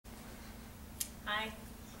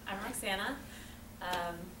I'm Roxanna.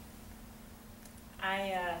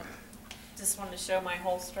 I just wanted to show my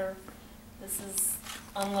holster. This is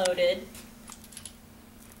unloaded.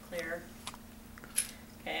 Clear.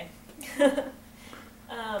 Okay.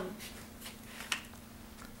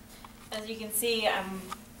 As you can see, I'm,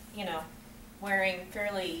 wearing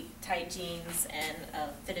fairly tight jeans and a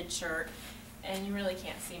fitted shirt, and you really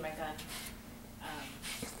can't see my gun.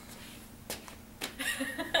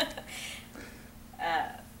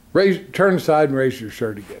 Turn aside and raise your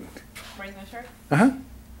shirt again. Raise my shirt? Uh-huh.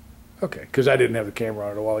 Okay, because I didn't have the camera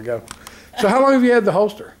on it a while ago. So how long have you had the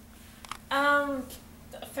holster?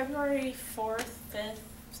 February 4th, 5th,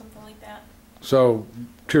 something like that. So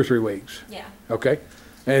 2 or 3 weeks? Yeah. Okay.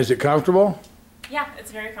 And is it comfortable? Yeah,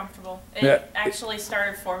 it's very comfortable. It actually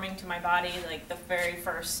started forming to my body like the very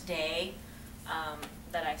first day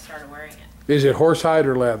that I started wearing it. Is it horsehide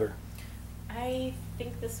or leather? I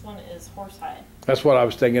think this one is horsehide. That's what I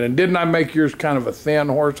was thinking. And didn't I make yours kind of a thin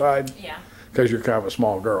horsehide? Yeah. Because you're kind of a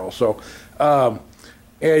small girl. So,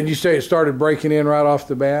 and you say it started breaking in right off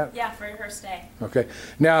the bat? Yeah, very first day. Okay.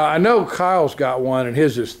 Now, I know Kyle's got one, and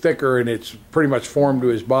his is thicker, and it's pretty much formed to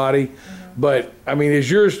his body. Mm-hmm. But, I mean,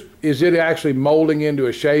 is it actually molding into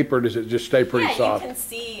a shape, or does it just stay pretty soft? Yeah, you can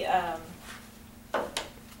see...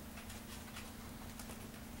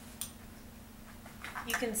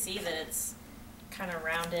 you can see that it's kind of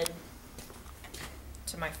rounded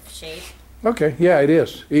to my shape. Okay, yeah, it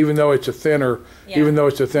is. Even though it's a thinner,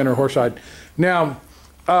 horsehide. Now,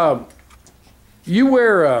 you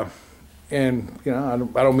wear, and I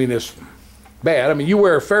don't mean this bad. I mean, you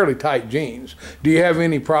wear fairly tight jeans. Do you have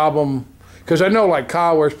any problem? Because I know, like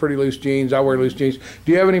Kyle wears pretty loose jeans. I wear loose jeans.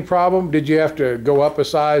 Do you have any problem? Did you have to go up a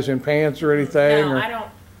size in pants or anything? No, I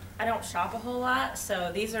don't shop a whole lot,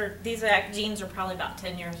 so these jeans are probably about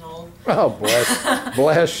 10 years old. Oh,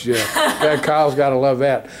 bless you. Yeah, Kyle's got to love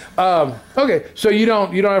that. Okay, so you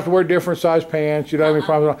don't have to wear different size pants. You don't have any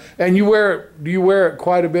problems. And do you wear it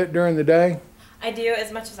quite a bit during the day? I do,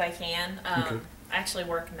 as much as I can. Okay. I actually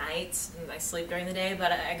work nights and I sleep during the day,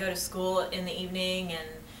 but I go to school in the evening, and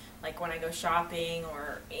like when I go shopping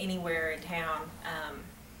or anywhere in town,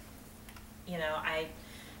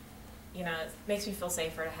 it makes me feel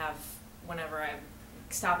safer to have whenever I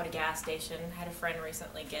stop at a gas station. I had a friend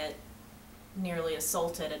recently get nearly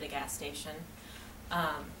assaulted at a gas station,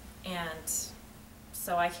 and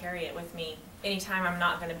so I carry it with me anytime I'm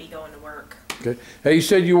not going to be going to work. Okay. Hey, you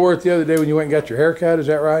said you wore it the other day when you went and got your hair cut. Is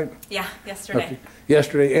that right? Yeah, yesterday. Okay.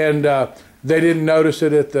 Yesterday, and they didn't notice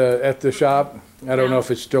it at the shop. I don't know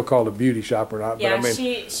if it's still called a beauty shop or not. Yeah, but I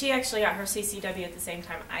mean, she actually got her CCW at the same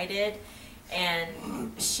time I did,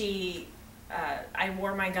 and I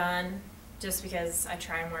wore my gun just because I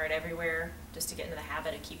try and wear it everywhere, just to get into the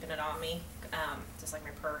habit of keeping it on me, just like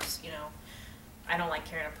my purse. I don't like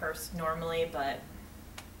carrying a purse normally, but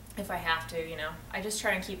if I have to, I just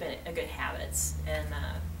try and keep it a good habits. And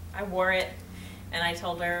I wore it, and I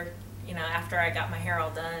told her, after I got my hair all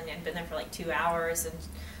done, I'd been there for like 2 hours, and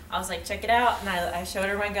I was like, check it out, and I showed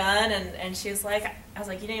her my gun, and she was like, I was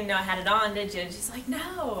like, you didn't even know I had it on, did you? And she's like,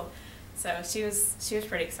 no. So she was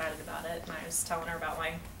pretty excited about it, and I was telling her about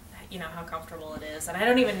my, how comfortable it is, and I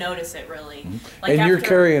don't even notice it really. Mm-hmm. Like, and you're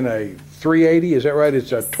carrying a 380, is that right?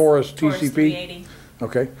 It's a Taurus TCP? Taurus 380.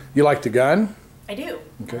 Okay. You like the gun? I do.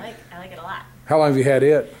 Okay. I like it a lot. How long have you had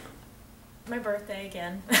it? My birthday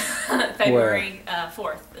again. February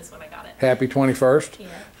 4th is when I got it. Happy 21st? Yeah.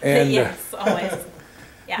 And, yes, always.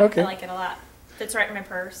 Yeah, okay. I like it a lot. Fits right in my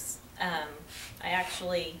purse. I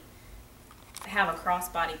actually have a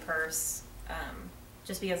crossbody purse,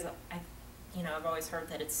 just because I've always heard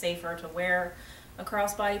that it's safer to wear a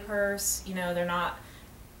crossbody purse. They're not,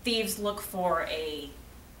 thieves look for a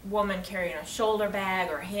woman carrying a shoulder bag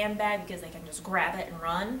or a handbag because they can just grab it and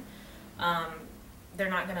run. They're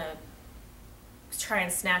not going to try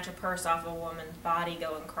and snatch a purse off a woman's body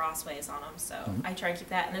going crossways on them. So I try and keep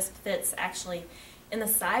that, and this fits actually in the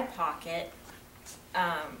side pocket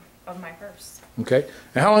of my purse. Okay.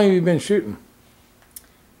 And how long have you been shooting?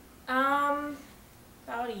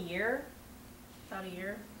 About a year. About a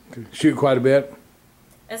year. Okay. Shoot quite a bit?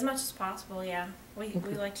 As much as possible, yeah. We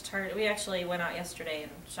like to target. We actually went out yesterday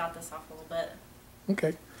and shot this off a little bit.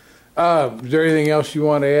 Okay. Is there anything else you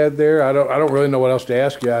want to add there? I don't really know what else to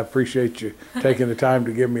ask you. I appreciate you taking the time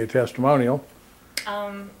to give me a testimonial.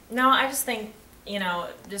 No, I just think,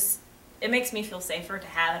 it makes me feel safer to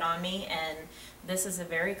have it on me, and this is a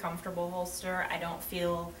very comfortable holster. I don't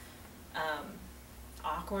feel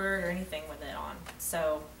awkward or anything with it on.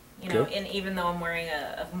 So, and even though I'm wearing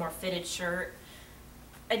a more fitted shirt,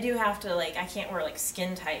 I do have to, I can't wear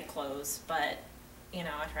skin tight clothes, but you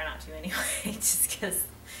know, I try not to anyway, just because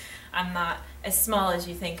I'm not as small as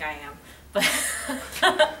you think I am. But,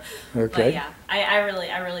 Okay. but yeah, I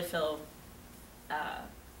really feel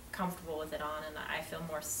comfortable with it on, and I feel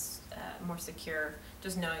more secure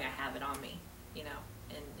just knowing I have it on me, you know,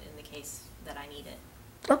 in the case that I need it.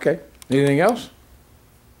 Okay. Anything else?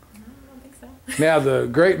 I don't think so. Now, the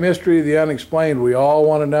great mystery of the unexplained we all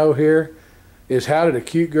want to know here is, how did a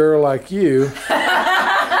cute girl like you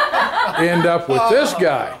end up with this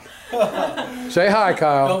guy? Say hi,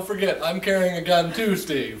 Kyle. Don't forget, I'm carrying a gun too,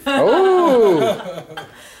 Steve. Oh!